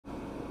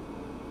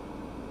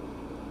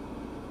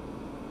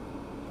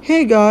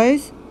Hey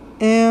guys,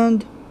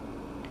 and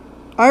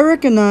I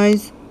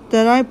recognize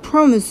that I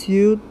promise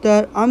you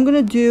that I'm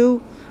gonna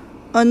do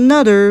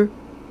another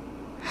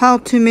how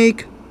to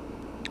make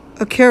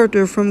a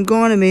character from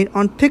goanimate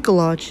on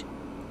picollage,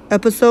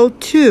 episode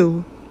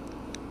 2.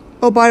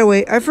 Oh, by the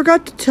way, I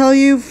forgot to tell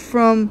you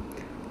from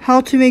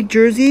how to make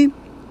jersey.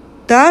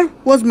 That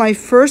was my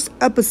first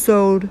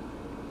episode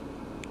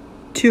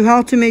to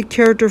how to make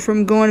character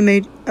from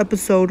goanimate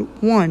episode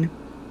 1.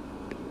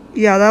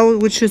 Yeah, that was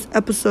which is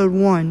episode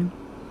 1.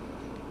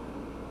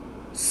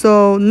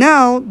 So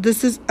now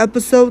this is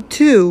episode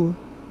 2.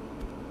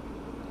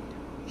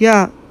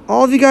 Yeah,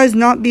 all of you guys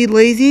not be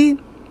lazy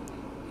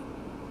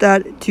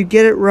that to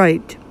get it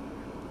right.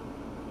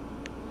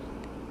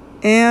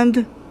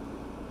 And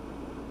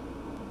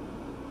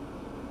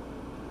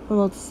what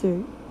else to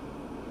say?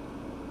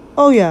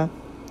 Oh yeah.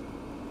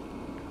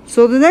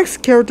 So the next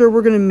character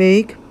we're gonna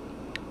make,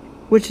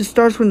 which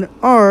starts with an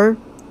R,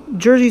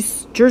 Jersey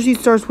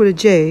starts with a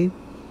J.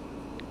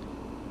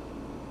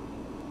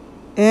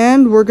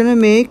 And we're gonna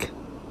make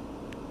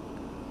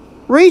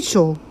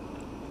Rachel,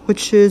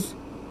 which is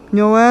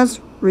known as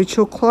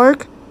Rachel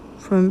Clark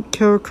from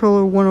Character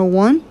Color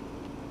 101.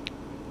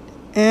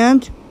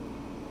 And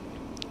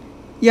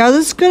yeah,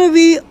 this is gonna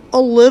be a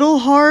little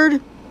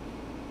hard,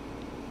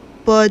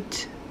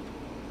 but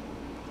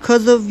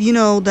because of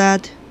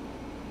that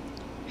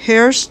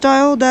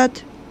hairstyle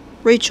that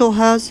Rachel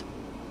has,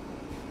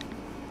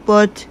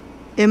 but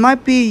it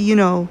might be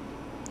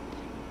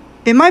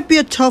it might be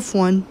a tough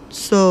one.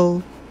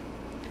 So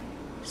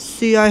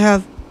see, I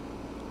have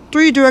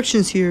 3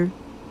 directions here.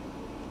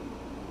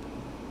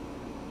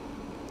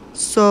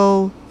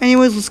 So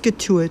anyways, let's get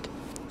to it.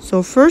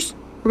 So first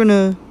we're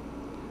gonna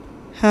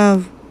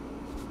have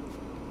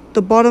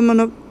the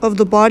bottom of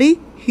the body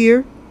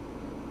here.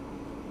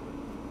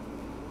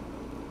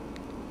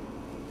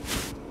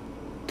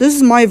 This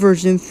is my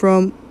version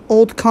from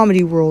Old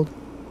Comedy World.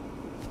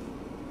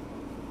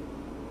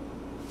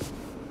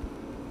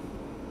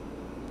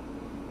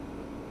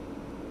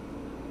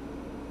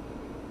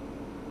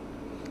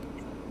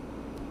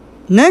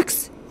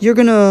 Next, you're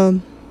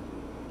gonna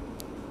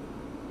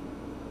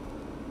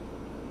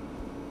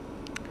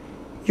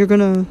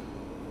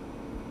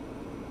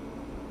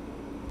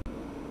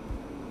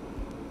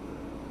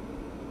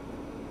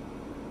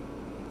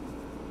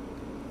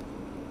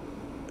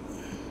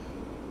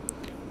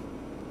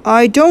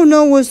I don't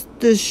know what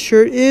this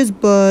shirt is,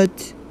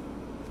 but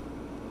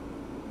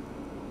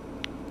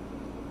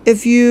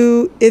if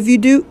you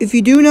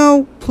do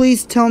know,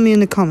 please tell me in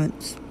the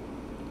comments.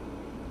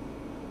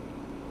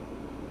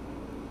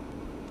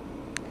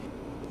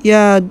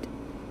 Yeah,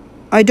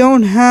 I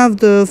don't have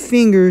the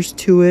fingers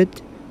to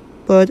it,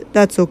 but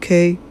that's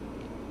okay.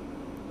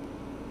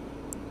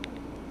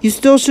 You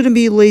still shouldn't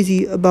be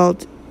lazy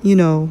about,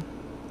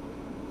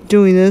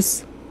 doing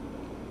this.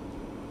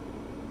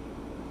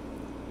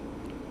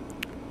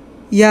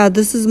 Yeah,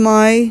 this is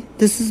my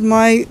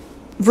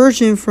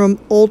version from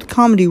Old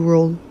Comedy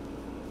World.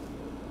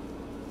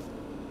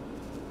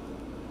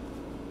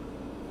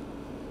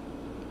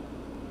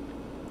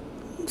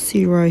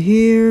 See right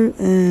here,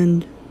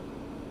 and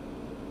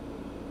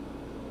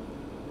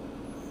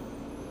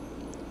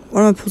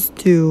what am I supposed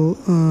to do?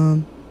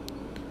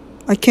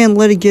 I can't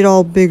let it get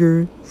all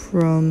bigger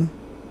from...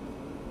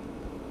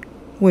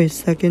 Wait a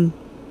second.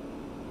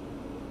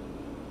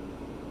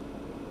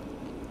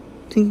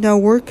 Think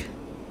that'll work?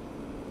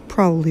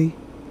 Probably.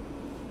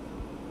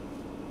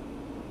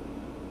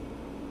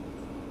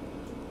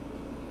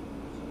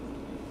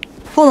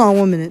 Hold on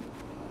 1 minute.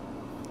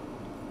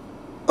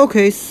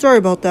 Okay, sorry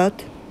about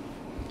that.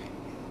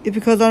 It's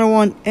because I don't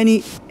want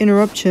any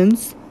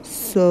interruptions.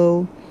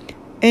 So,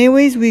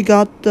 anyways, we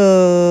got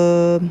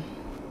the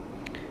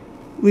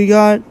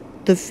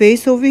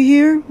face over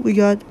here. We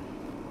got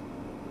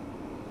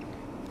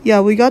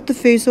the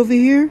face over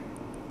here.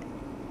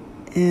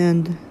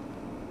 And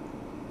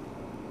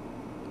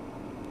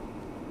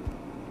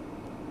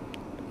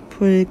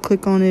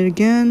click on it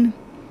again.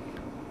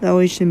 That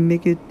way you should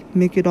make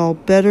it all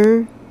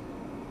better.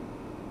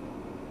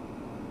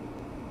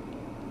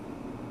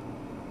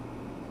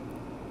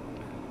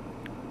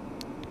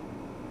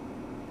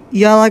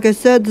 Yeah, like I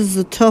said, this is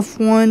a tough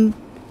one,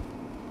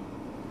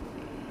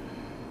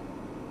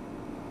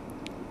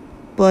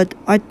 but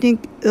I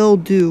think it'll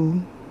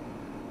do.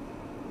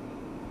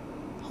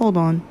 Hold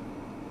on.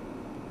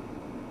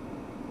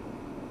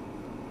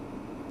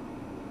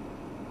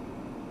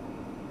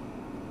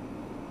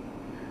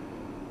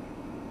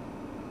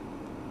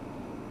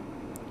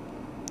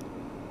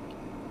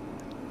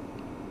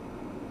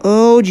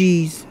 Oh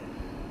geez,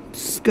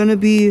 it's gonna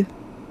be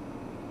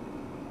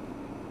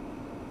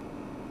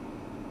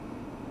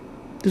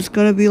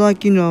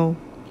like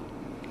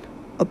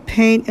a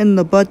pain in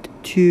the butt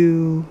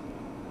to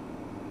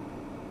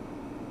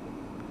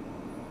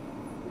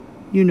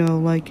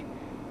like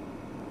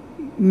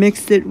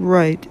mix it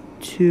right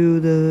to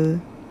the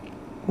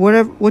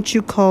what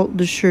you call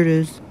the shirt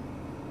is.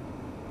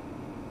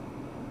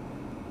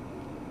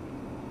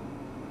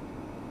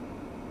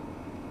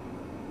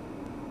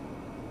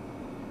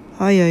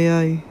 Ay, ay,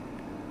 ay.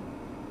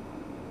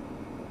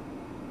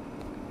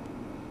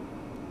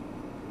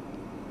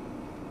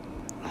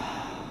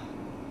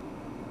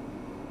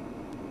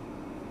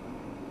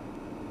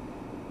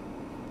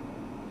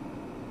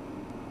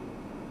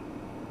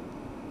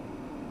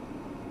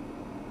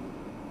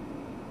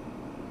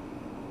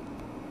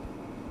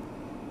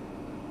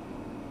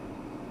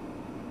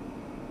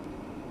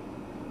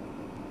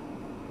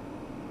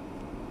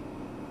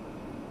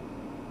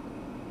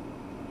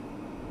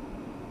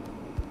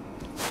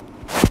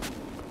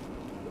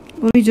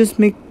 Let me just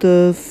make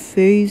the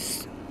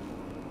face.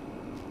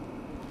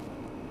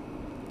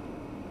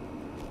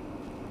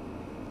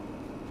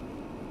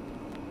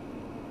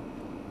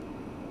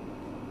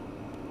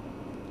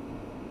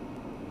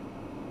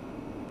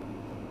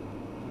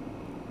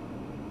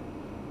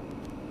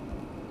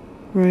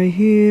 Right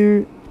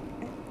here.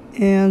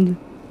 And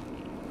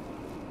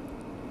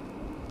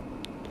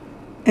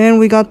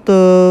we got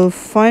the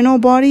final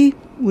body,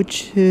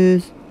 which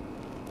is,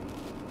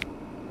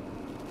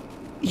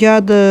 yeah,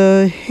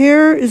 the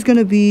hair is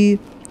gonna be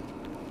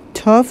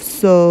tough,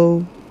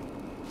 so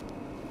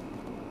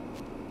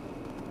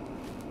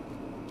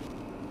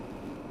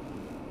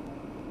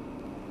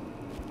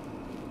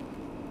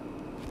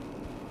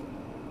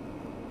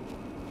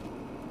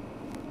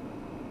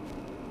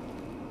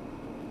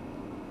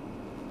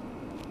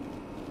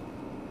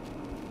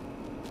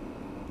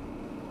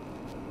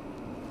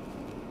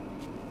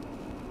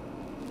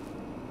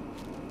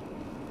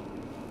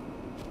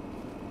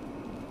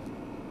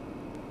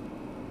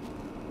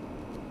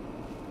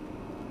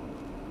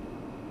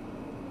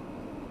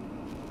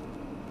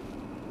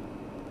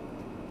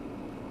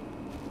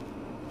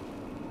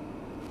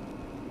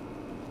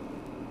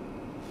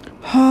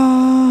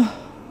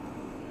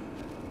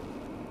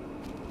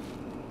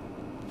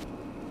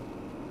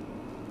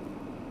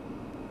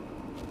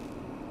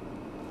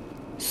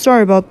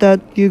sorry about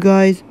that, you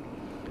guys.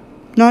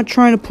 Not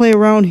trying to play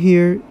around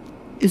here.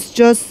 It's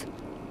just,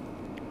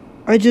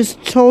 I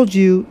just told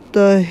you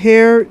the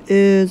hair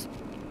is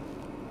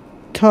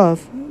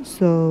tough,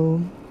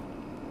 so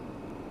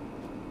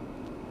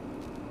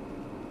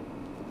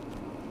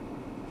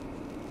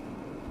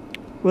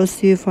let's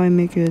see if I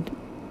make it.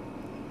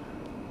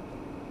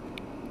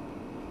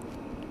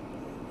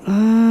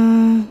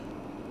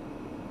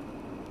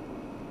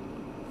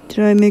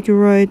 Did I make it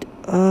right?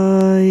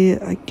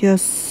 I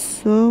guess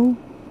so.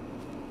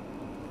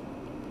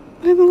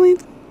 I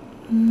believe.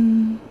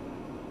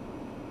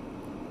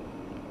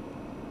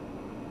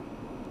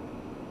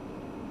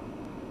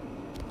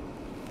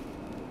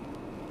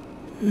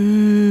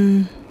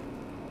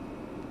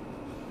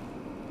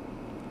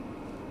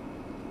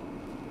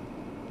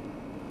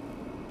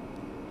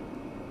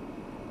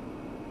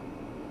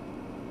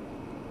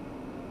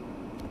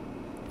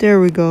 There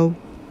we go.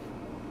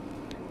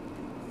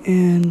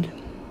 And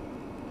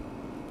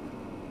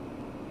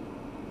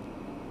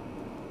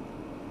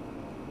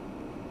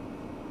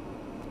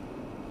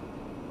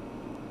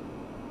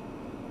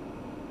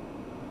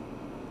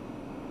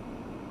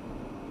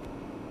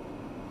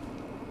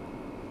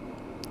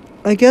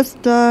I guess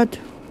that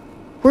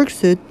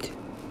works it.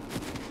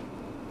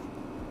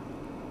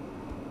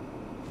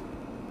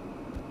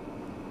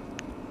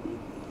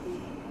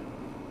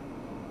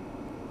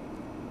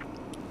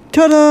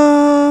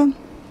 Ta-da!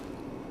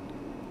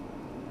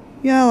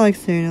 Yeah, I like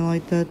saying it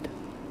like that.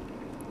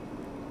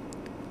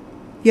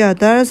 Yeah,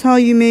 that is how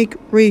you make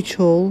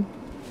Rachel.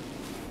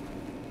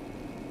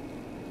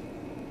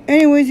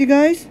 Anyways, you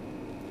guys,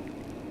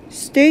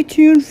 stay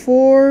tuned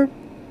for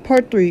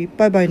part 3.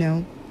 Bye-bye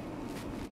now.